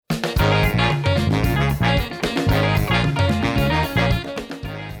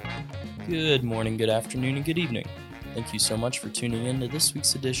Good morning, good afternoon, and good evening. Thank you so much for tuning in to this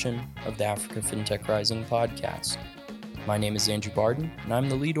week's edition of the Africa FinTech Rising podcast. My name is Andrew Barden, and I'm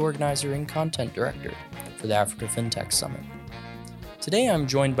the lead organizer and content director for the Africa FinTech Summit. Today I'm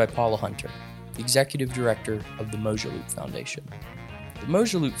joined by Paula Hunter, the executive director of the Mojaloop Foundation. The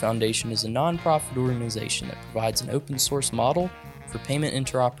Mojaloop Foundation is a nonprofit organization that provides an open source model for payment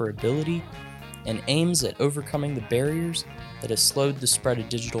interoperability and aims at overcoming the barriers that has slowed the spread of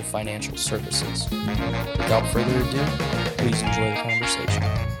digital financial services. Without further ado, please enjoy the conversation.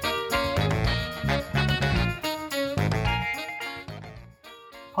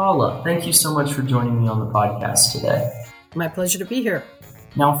 Paula, thank you so much for joining me on the podcast today. My pleasure to be here.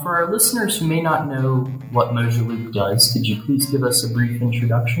 Now, for our listeners who may not know what Mojaloop does, could you please give us a brief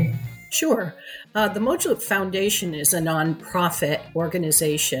introduction? Sure. The Mojaloop Foundation is a nonprofit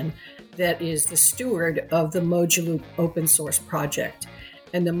organization that is the steward of the Mojaloop open source project.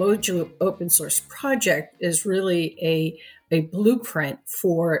 And the Mojaloop open source project is really a blueprint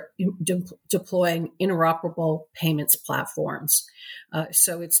for deploying interoperable payments platforms.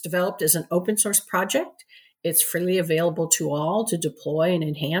 So it's developed as an open source project. It's freely available to all to deploy and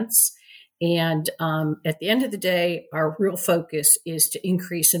enhance. And at the end of the day, our real focus is to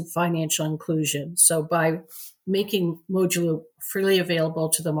increase in financial inclusion. So by making Mojaloop freely available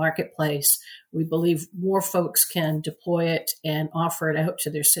to the marketplace, we believe more folks can deploy it and offer it out to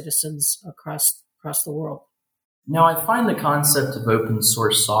their citizens across the world. Now, I find the concept of open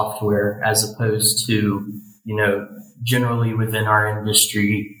source software as opposed to, generally within our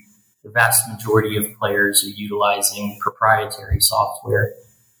industry, the vast majority of players are utilizing proprietary software.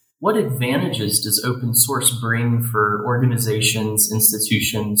 What advantages does open source bring for organizations,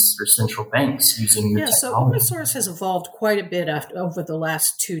 institutions, or central banks using your technology? So open source has evolved quite a bit over the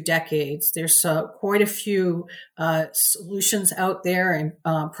last 2 decades. There's quite a few solutions out there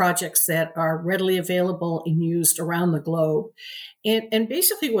and projects that are readily available and used around the globe. And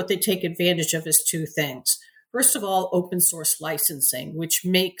basically what they take advantage of is 2 things. First of all, open source licensing, which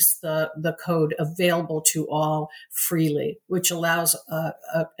makes the code available to all freely, which allows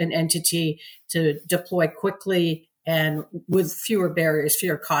an entity to deploy quickly and with fewer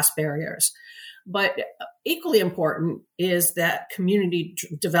cost barriers. But equally important is that community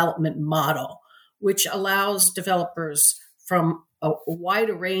development model, which allows developers from a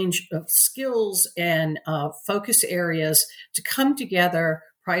wider range of skills and focus areas to come together,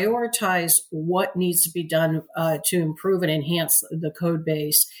 prioritize what needs to be done to improve and enhance the code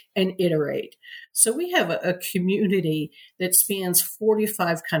base, and iterate. So we have a community that spans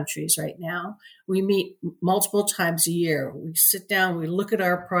 45 countries right now. We meet multiple times a year. We sit down, we look at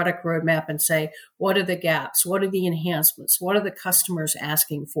our product roadmap and say, what are the gaps? What are the enhancements? What are the customers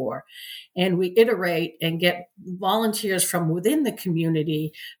asking for? And we iterate and get volunteers from within the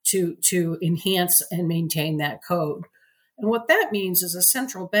community to enhance and maintain that code. And what that means is a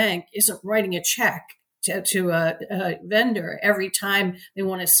central bank isn't writing a check to a vendor every time they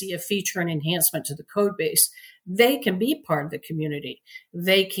want to see a feature and enhancement to the code base. They can be part of the community.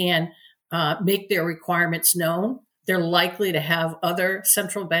 They can make their requirements known. They're likely to have other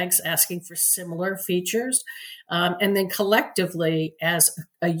central banks asking for similar features. And then collectively, as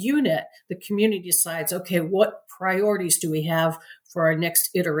a unit, the community decides, okay, what priorities do we have for our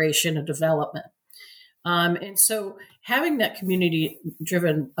next iteration of development? And so having that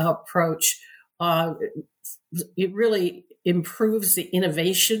community-driven approach, it really improves the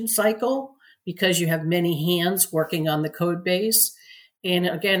innovation cycle because you have many hands working on the code base. And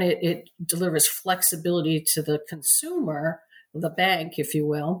again, it delivers flexibility to the consumer, the bank, if you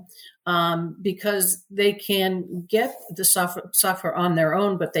will, because they can get the software on their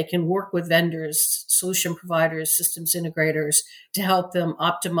own, but they can work with vendors, solution providers, systems integrators to help them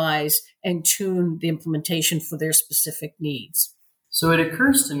optimize and tune the implementation for their specific needs. So it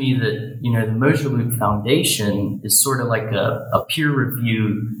occurs to me that, the Mojaloop Foundation is sort of like a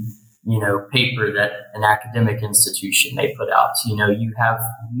peer-reviewed, paper that an academic institution may put out. You have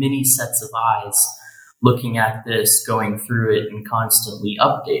many sets of eyes looking at this, going through it, and constantly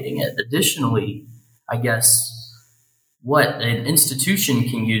updating it. Additionally, I guess, an institution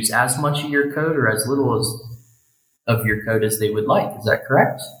can use as much of your code or as little of your code as they would like. Is that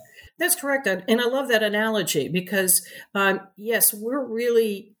correct? That's correct. And I love that analogy because, yes, we're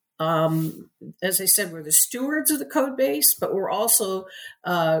really, as I said, we're the stewards of the code base, but we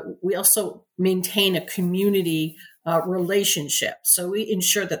also maintain a community relationship. So we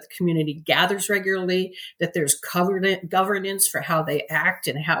ensure that the community gathers regularly, that there's governance for how they act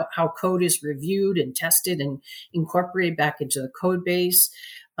and how code is reviewed and tested and incorporated back into the code base.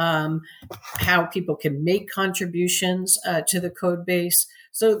 how people can make contributions to the code base.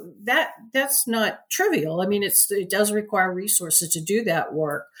 So that's not trivial. I mean, it does require resources to do that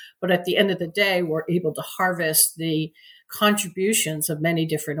work, but at the end of the day, we're able to harvest the contributions of many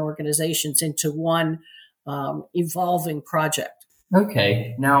different organizations into one evolving project.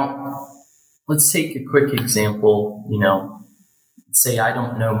 Okay, now let's take a quick example. Say I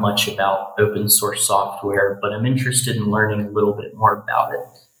don't know much about open source software, but I'm interested in learning a little bit more about it.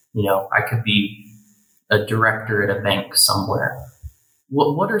 I could be a director at a bank somewhere.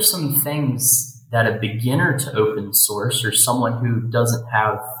 What are some things that a beginner to open source or someone who doesn't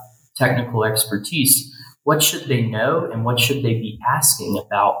have technical expertise, what should they know and what should they be asking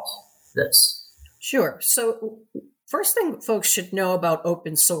about this? Sure. So first thing folks should know about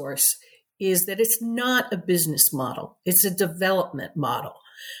open source is that it's not a business model. It's a development model.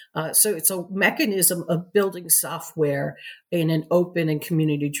 So it's a mechanism of building software in an open and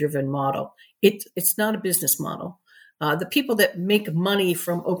community-driven model. It's not a business model. The people that make money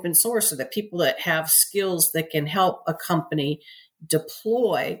from open source are the people that have skills that can help a company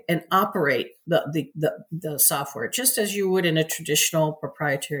deploy and operate the software, just as you would in a traditional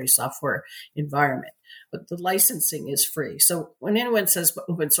proprietary software environment. But the licensing is free. So when anyone says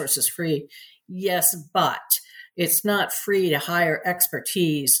open source is free, yes, but it's not free to hire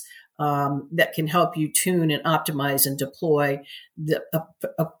expertise that can help you tune and optimize and deploy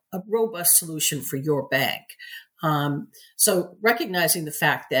a robust solution for your bank. So recognizing the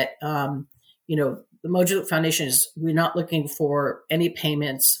fact that, the Mojaloop Foundation we're not looking for any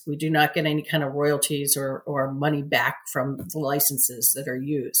payments. We do not get any kind of royalties or money back from the licenses that are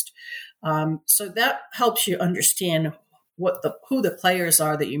used. So that helps you understand who the players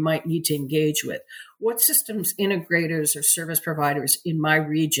are that you might need to engage with. What systems integrators or service providers in my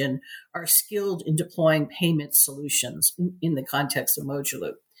region are skilled in deploying payment solutions in the context of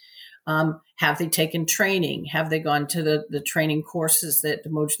Mojaloop? Have they taken training? Have they gone to the training courses that the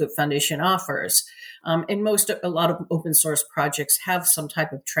Mojaloop Foundation offers? And a lot of open source projects have some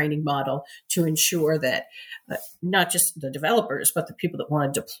type of training model to ensure that not just the developers, but the people that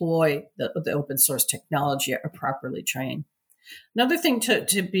want to deploy the open source technology are properly trained. Another thing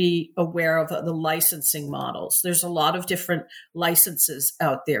to be aware of the licensing models. There's a lot of different licenses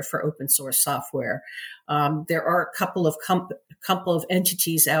out there for open source software. There are a couple of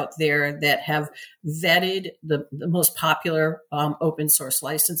entities out there that have vetted the most popular open source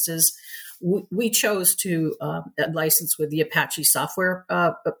licenses. We chose to license with the Apache Software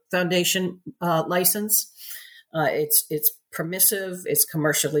Foundation license. It's permissive, it's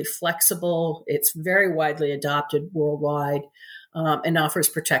commercially flexible, it's very widely adopted worldwide, and offers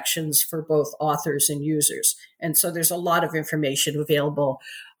protections for both authors and users. And so there's a lot of information available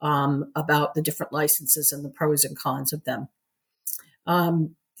about the different licenses and the pros and cons of them.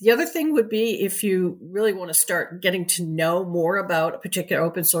 The other thing would be if you really want to start getting to know more about a particular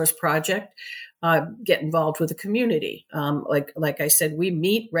open source project, get involved with the community. Like I said, we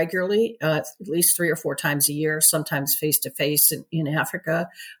meet regularly, at least 3 or 4 times a year, sometimes face-to-face in Africa.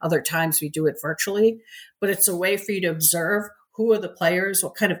 Other times we do it virtually. But it's a way for you to observe who are the players,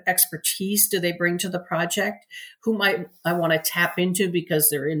 what kind of expertise do they bring to the project, who might I want to tap into because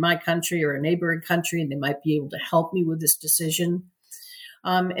they're in my country or a neighboring country and they might be able to help me with this decision.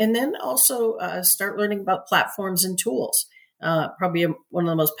 And then also start learning about platforms and tools. Probably one of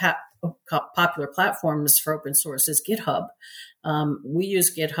the most popular platforms for open source is GitHub. We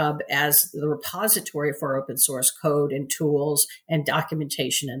use GitHub as the repository for open source code and tools and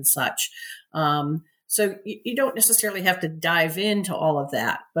documentation and such. So you don't necessarily have to dive into all of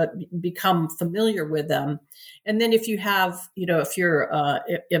that, but become familiar with them. And then if you have, if you're a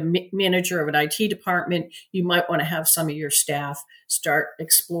manager of an IT department, you might want to have some of your staff start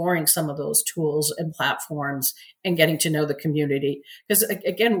exploring some of those tools and platforms and getting to know the community. Because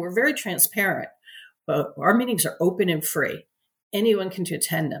again, we're very transparent, but our meetings are open and free. Anyone can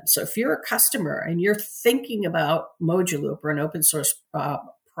attend them. So if you're a customer and you're thinking about Mojaloop or an open source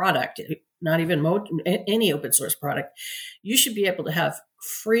product, not even any open source product, you should be able to have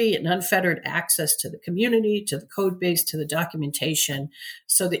free and unfettered access to the community, to the code base, to the documentation,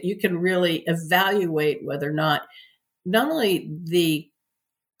 so that you can really evaluate whether or not only the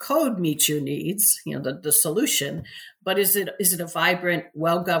code meets your needs, the solution, but is it a vibrant,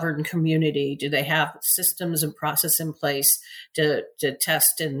 well-governed community? Do they have systems and process in place to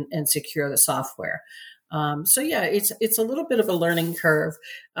test and secure the software? It's a little bit of a learning curve,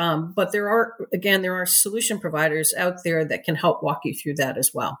 but there are solution providers out there that can help walk you through that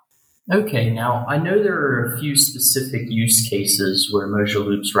as well. Okay, now I know there are a few specific use cases where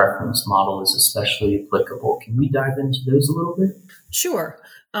Mojaloop's reference model is especially applicable. Can we dive into those a little bit? Sure.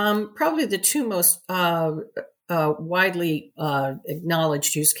 Probably the two most widely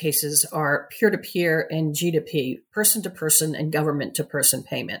acknowledged use cases are peer-to-peer and G2P, person-to-person and government-to-person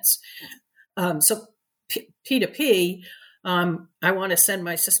payments. So P2P, I want to send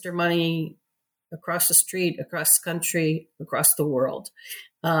my sister money across the street, across the country, across the world.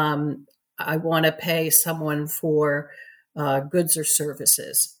 I want to pay someone for goods or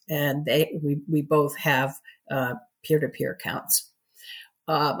services, and we both have peer-to-peer accounts.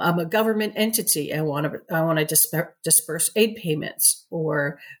 I'm a government entity. I want to disperse aid payments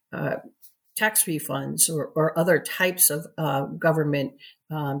or tax refunds or other types of government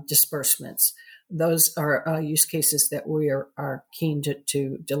disbursements. Those are use cases that we are keen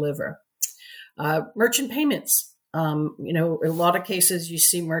to deliver. Merchant payments. In a lot of cases, you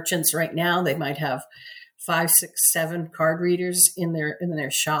see merchants right now. They might have 5, 6, 7 card readers in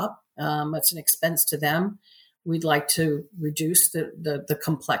their shop. That's an expense to them. We'd like to reduce the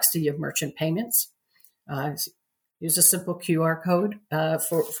complexity of merchant payments. Use a simple QR code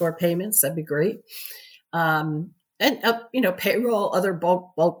for payments. That'd be great. And payroll, other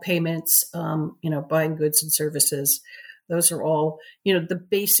bulk payments. Buying goods and services. Those are all the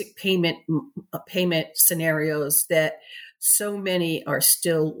basic payment scenarios that so many are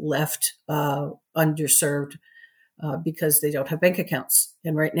still left underserved. Because they don't have bank accounts.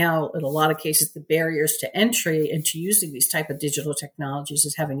 And right now, in a lot of cases, the barriers to entry into using these type of digital technologies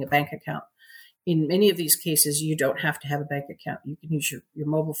is having a bank account. In many of these cases, you don't have to have a bank account. You can use your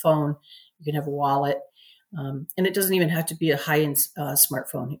mobile phone. You can have a wallet. And it doesn't even have to be a high-end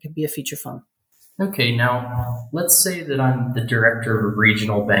smartphone. It could be a feature phone. Okay, now let's say that I'm the director of a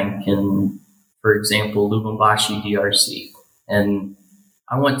regional bank in, for example, Lubumbashi, DRC. And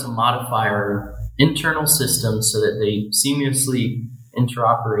I want to modify our internal systems so that they seamlessly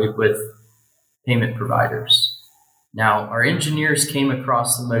interoperate with payment providers. Now, our engineers came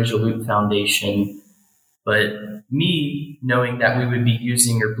across the Mojaloop Foundation, but me knowing that we would be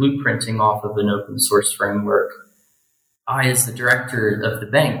using or blueprinting off of an open source framework, I, as the director of the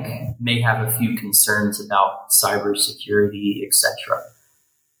bank, may have a few concerns about cybersecurity, etc.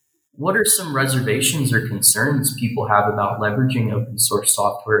 What are some reservations or concerns people have about leveraging open source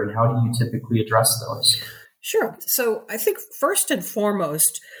software, and how do you typically address those? Sure. So I think first and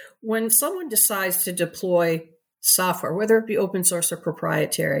foremost, when someone decides to deploy software, whether it be open source or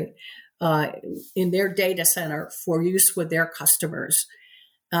proprietary, in their data center for use with their customers,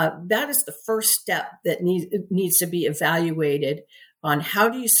 that is the first step that needs to be evaluated on how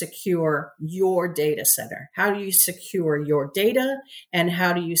do you secure your data center? How do you secure your data? And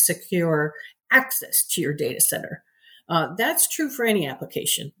how do you secure access to your data center? That's true for any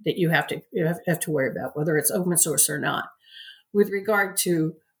application that you have to worry about, whether it's open source or not. With regard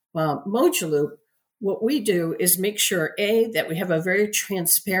to Mojaloop, what we do is make sure, that we have a very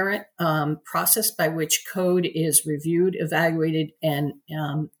transparent process by which code is reviewed, evaluated, and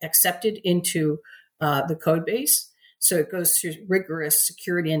accepted into the code base. So it goes through rigorous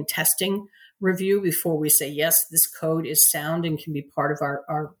security and testing review before we say, yes, this code is sound and can be part of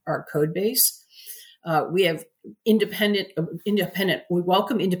our code base. We have we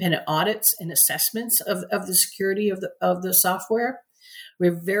welcome independent audits and assessments of the security of the software. We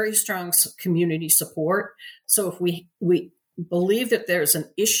have very strong community support. So if we believe that there's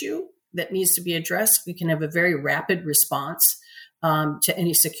an issue that needs to be addressed, we can have a very rapid response to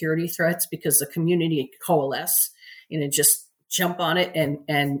any security threats because the community coalesce and just jump on it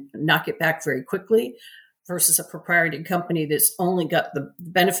and knock it back very quickly, versus a proprietary company that's only got the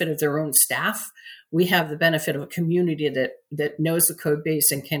benefit of their own staff. We have the benefit of a community that knows the code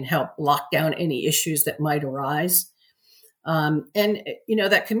base and can help lock down any issues that might arise.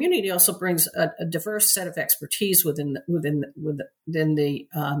 That community also brings a diverse set of expertise within the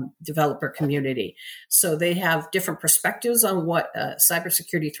developer community. So they have different perspectives on what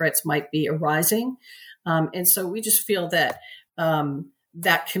cybersecurity threats might be arising. And so we just feel that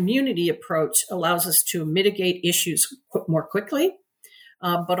that community approach allows us to mitigate issues more quickly,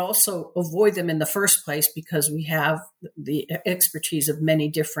 but also avoid them in the first place because we have the expertise of many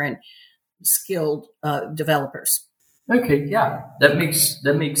different skilled developers. Okay, yeah, that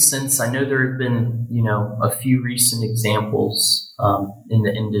makes sense. I know there have been, a few recent examples in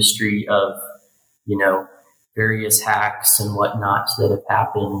the industry of, various hacks and whatnot that have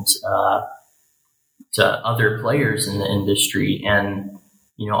happened to other players in the industry. And,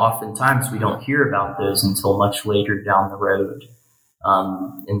 oftentimes we don't hear about those until much later down the road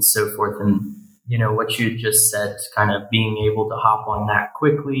and so forth. And, what you just said, kind of being able to hop on that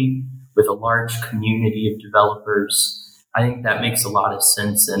quickly with a large community of developers, I think that makes a lot of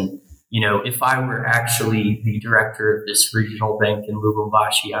sense. And, if I were actually the director of this regional bank in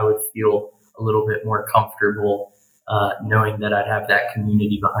Lubumbashi, I would feel a little bit more comfortable knowing that I'd have that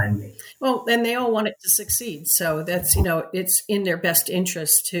community behind me. Well, and they all want it to succeed. So that's, it's in their best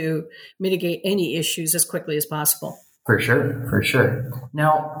interest to mitigate any issues as quickly as possible. For sure.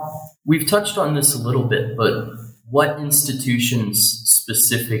 Now, we've touched on this a little bit, but what institutions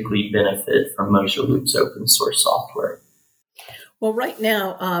specifically benefit from Mojaloop's open source software? Well, right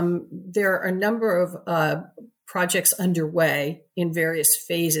now, there are a number of projects underway in various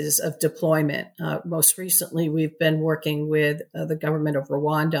phases of deployment. Most recently, we've been working with the government of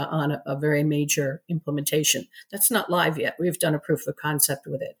Rwanda on a very major implementation. That's not live yet. We've done a proof of concept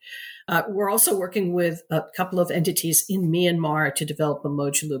with it. We're also working with a couple of entities in Myanmar to develop a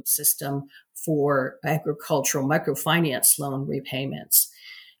Mojaloop system for agricultural microfinance loan repayments.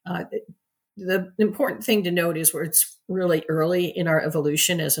 The important thing to note is where it's really early in our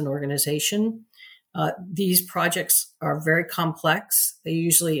evolution as an organization. These projects are very complex. They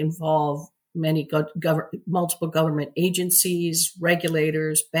usually involve multiple government agencies,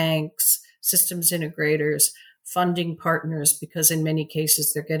 regulators, banks, systems integrators, funding partners, because in many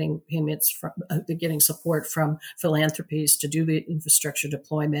cases they're getting they're getting support from philanthropies to do the infrastructure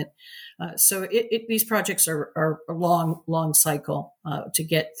deployment. So these projects are a long cycle to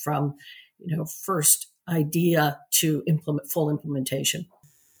get from first idea to full implementation.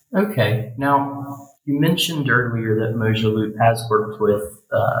 Okay. Now, you mentioned earlier that Mojaloop has worked with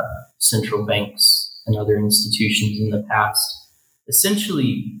central banks and other institutions in the past.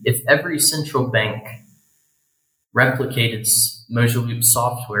 Essentially, if every central bank replicated Mojaloop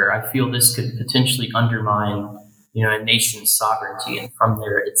software, I feel this could potentially undermine, a nation's sovereignty and from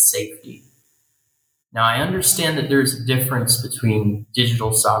there its safety. Now, I understand that there's a difference between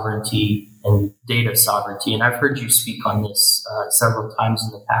digital sovereignty and data sovereignty, and I've heard you speak on this several times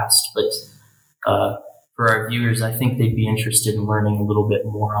in the past, but for our viewers, I think they'd be interested in learning a little bit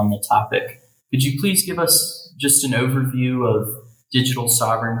more on the topic. Could you please give us just an overview of digital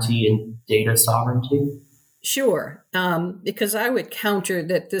sovereignty and data sovereignty? Sure, because I would counter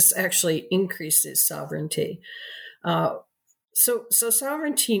that this actually increases sovereignty. So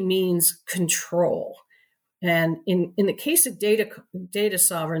sovereignty means control. And in the case of data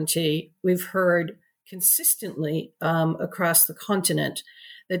sovereignty, we've heard consistently across the continent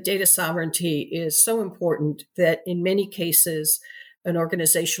that data sovereignty is so important that in many cases, an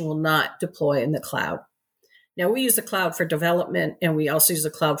organization will not deploy in the cloud. Now, we use the cloud for development, and we also use the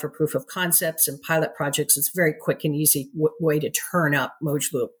cloud for proof of concepts and pilot projects. It's a very quick and easy way to turn up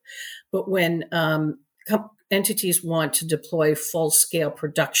Mojaloop. But when entities want to deploy full-scale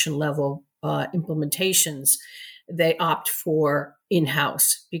production-level implementations, they opt for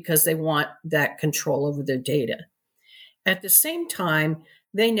in-house because they want that control over their data. At the same time,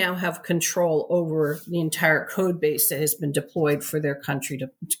 they now have control over the entire code base that has been deployed for their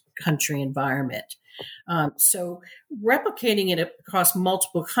country environment. So replicating it across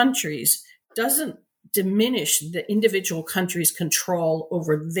multiple countries doesn't diminish the individual country's control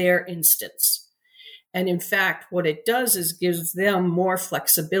over their instance. And in fact, what it does is gives them more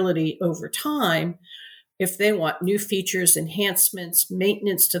flexibility over time. If they want new features, enhancements,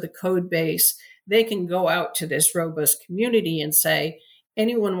 maintenance to the code base, they can go out to this robust community and say,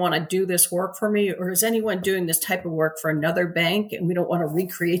 anyone want to do this work for me? Or is anyone doing this type of work for another bank? And we don't want to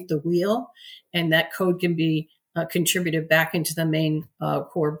recreate the wheel. And that code can be contributed back into the main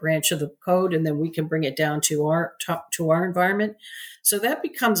core branch of the code. And then we can bring it down to our environment. So that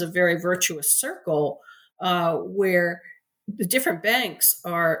becomes a very virtuous circle where the different banks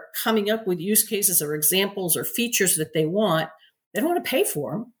are coming up with use cases or examples or features that they want. They don't want to pay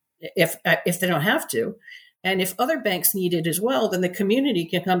for them if they don't have to. And if other banks need it as well, then the community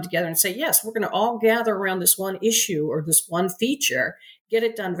can come together and say, yes, we're going to all gather around this one issue or this one feature, get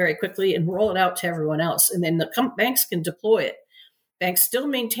it done very quickly and roll it out to everyone else. And then the banks can deploy it. Banks still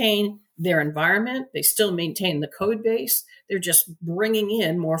maintain their environment. They still maintain the code base. They're just bringing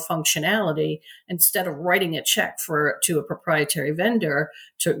in more functionality instead of writing a check to a proprietary vendor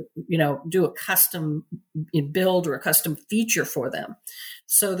to, do a custom build or a custom feature for them.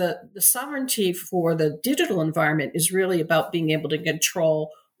 So the sovereignty for the digital environment is really about being able to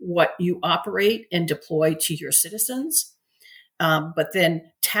control what you operate and deploy to your citizens, but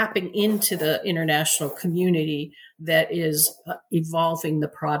then tapping into the international community that is evolving the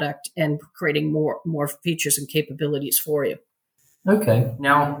product and creating more features and capabilities for you. Okay.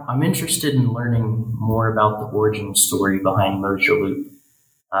 Now, I'm interested in learning more about the origin story behind Mojaloop.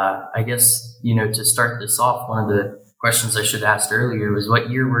 I guess, to start this off, one of the questions I should have asked earlier was, what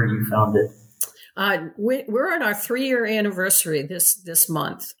year were you founded? We're on our 3-year anniversary this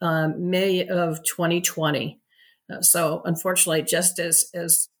month, May of 2020. So unfortunately, just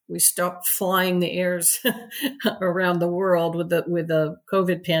as we stopped flying the airs around the world with the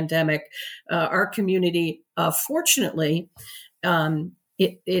COVID pandemic, our community, fortunately,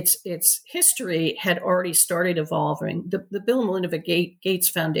 its history had already started evolving. The Bill and Melinda Gates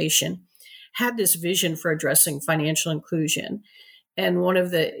Foundation had this vision for addressing financial inclusion. And one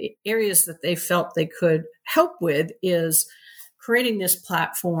of the areas that they felt they could help with is creating this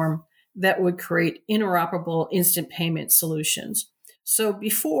platform that would create interoperable instant payment solutions. So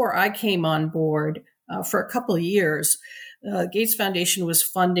before I came on board, for a couple of years, Gates Foundation was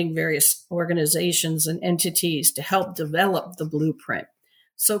funding various organizations and entities to help develop the blueprint.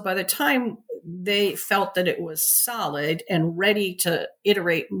 So by the time they felt that it was solid and ready to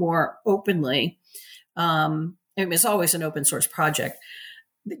iterate more openly, it was always an open source project.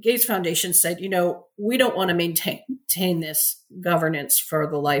 The Gates Foundation said, we don't want to maintain this governance for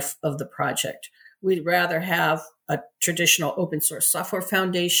the life of the project. We'd rather have a traditional open source software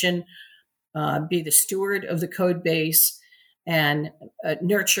foundation, be the steward of the code base, and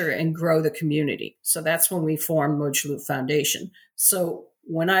nurture and grow the community. So that's when we formed Mojaloop Foundation. So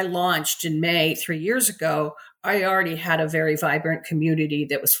when I launched in May 3 years ago, I already had a very vibrant community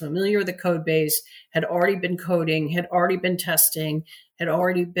that was familiar with the code base, had already been coding, had already been testing, had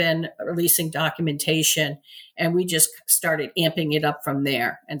already been releasing documentation, and we just started amping it up from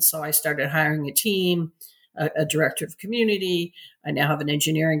there. And so I started hiring a team, a director of community. I now have an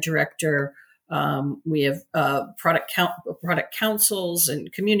engineering director. We have product councils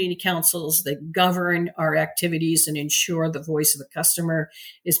and community councils that govern our activities and ensure the voice of the customer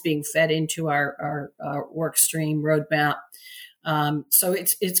is being fed into our work stream roadmap. So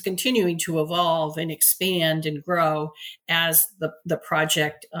it's continuing to evolve and expand and grow as the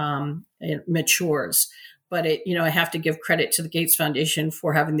project it matures. But I have to give credit to the Gates Foundation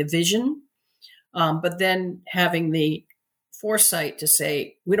for having the vision, but then having the foresight to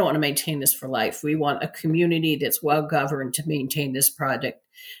say, we don't want to maintain this for life. We want a community that's well governed to maintain this project.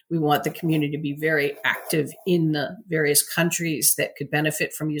 We want the community to be very active in the various countries that could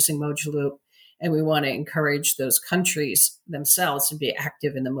benefit from using Mojaloop. And we want to encourage those countries themselves to be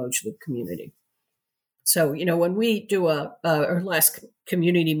active in the Mojaloop community. So, when we do our last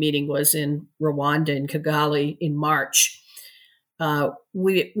community meeting was in Rwanda, in Kigali in March.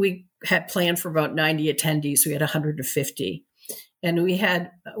 We had planned for about 90 attendees. We had 150. And we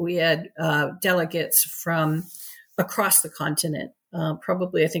had delegates from across the continent.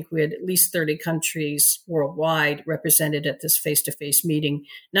 Probably, I think we had at least 30 countries worldwide represented at this face-to-face meeting.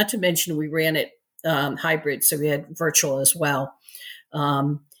 Not to mention we ran it hybrid, so we had virtual as well.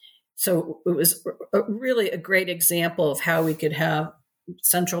 So it was really a great example of how we could have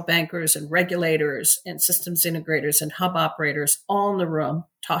central bankers and regulators and systems integrators and hub operators all in the room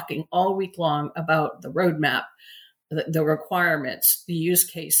talking all week long about the roadmap, the requirements, the use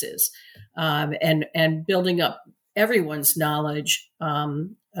cases, and building up everyone's knowledge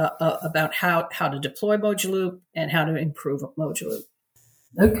about how to deploy Mojaloop and how to improve Mojaloop.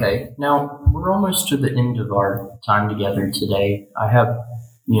 Okay, now we're almost to the end of our time together today. I have,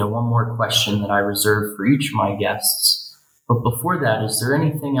 one more question that I reserve for each of my guests. But before that, is there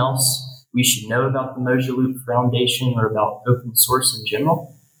anything else we should know about the Mojaloop Foundation or about open source in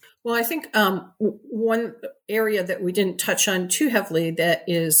general? Well, I think one area that we didn't touch on too heavily that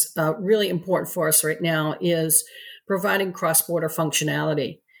is really important for us right now is providing cross-border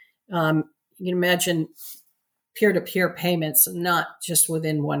functionality. You can imagine peer-to-peer payments, not just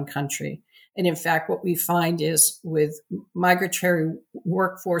within one country. And in fact, what we find is with migratory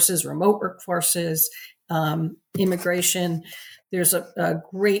workforces, remote workforces, immigration, there's a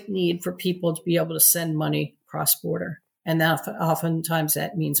great need for people to be able to send money cross-border. And that oftentimes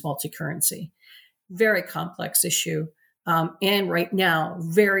that means multi-currency. Very complex issue. And right now,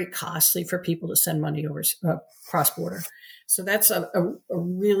 very costly for people to send money over cross-border. So that's a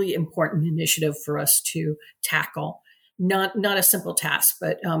really important initiative for us to tackle. Not a simple task,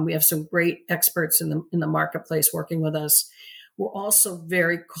 but we have some great experts in the marketplace working with us. We're also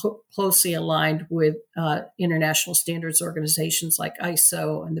very closely aligned with international standards organizations like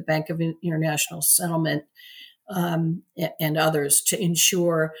ISO and the Bank of International Settlement and others to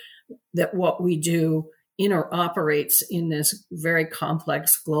ensure that what we do interoperates in this very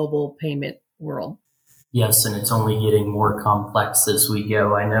complex global payment world. Yes, and it's only getting more complex as we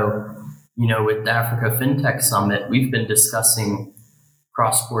go. I know, with the Africa FinTech Summit, we've been discussing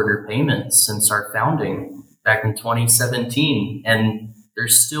cross-border payments since our founding back in 2017, and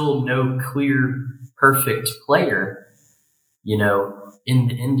there's still no clear, perfect player. in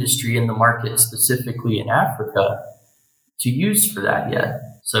the industry, in the market, specifically in Africa, to use for that yet.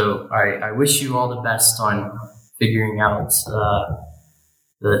 So I wish you all the best on figuring out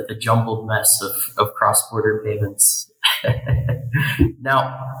the jumbled mess of cross-border payments.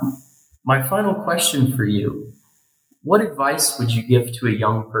 Now, my final question for you: what advice would you give to a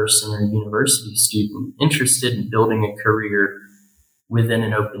young person or university student interested in building a career within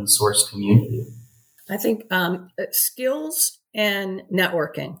an open source community? I think skills and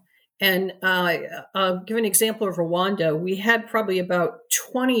networking. And I'll give an example of Rwanda. We had probably about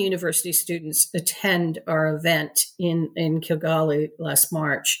 20 university students attend our event in Kigali last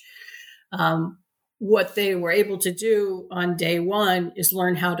March. What they were able to do on day one is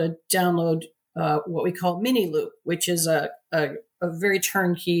learn how to download what we call Mojaloop, which is a very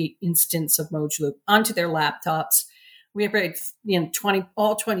turnkey instance of Mojaloop, onto their laptops. We had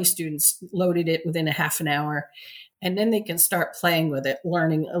 20 students loaded it within a half an hour. And then they can start playing with it,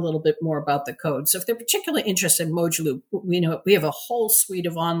 learning a little bit more about the code. So if they're particularly interested in Mojaloop, we have a whole suite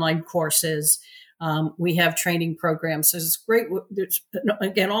of online courses. We have training programs. So it's great.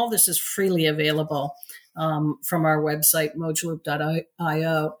 Again, all this is freely available from our website,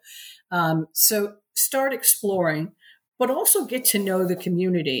 mojaloop.io. So start exploring, but also get to know the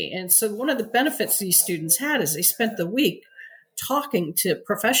community. And so one of the benefits these students had is they spent the week talking to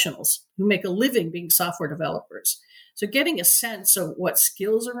professionals who make a living being software developers. So getting a sense of what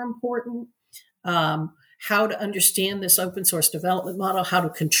skills are important, how to understand this open source development model, how to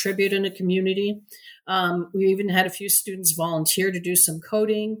contribute in a community. We even had a few students volunteer to do some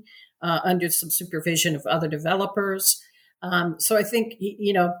coding under some supervision of other developers. So I think,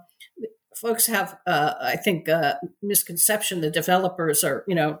 folks have, misconception that developers are,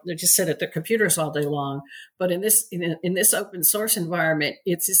 they just sit at their computers all day long. But in this open source environment,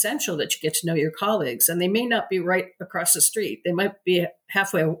 it's essential that you get to know your colleagues, and they may not be right across the street. They might be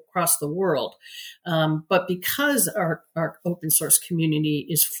halfway across the world. But because our open source community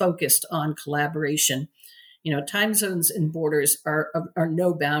is focused on collaboration, time zones and borders are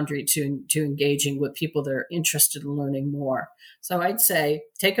no boundary to engaging with people that are interested in learning more. So I'd say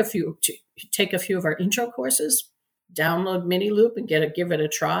take a few of our intro courses, download Mojaloop and give it a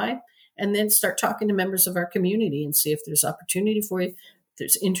try, and then start talking to members of our community and see if there's opportunity for you. If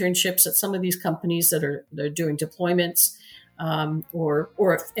there's internships at some of these companies they're doing deployments, or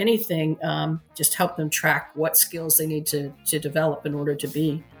if anything, just help them track what skills they need to develop in order to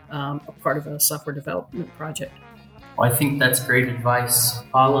be a part of a software development project. Well, I think that's great advice.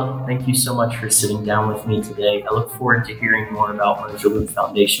 Paula, thank you so much for sitting down with me today. I look forward to hearing more about Mojaloop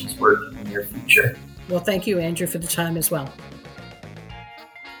Foundation's work in the near future. Well, thank you, Andrew, for the time as well.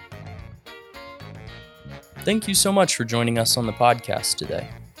 Thank you so much for joining us on the podcast today.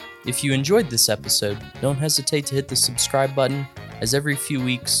 If you enjoyed this episode, don't hesitate to hit the subscribe button, as every few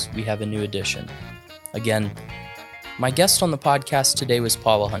weeks we have a new edition. Again, my guest on the podcast today was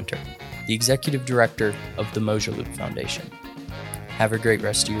Paula Hunter, the Executive Director of the Mojaloop Foundation. Have a great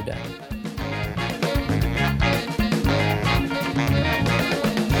rest of your day.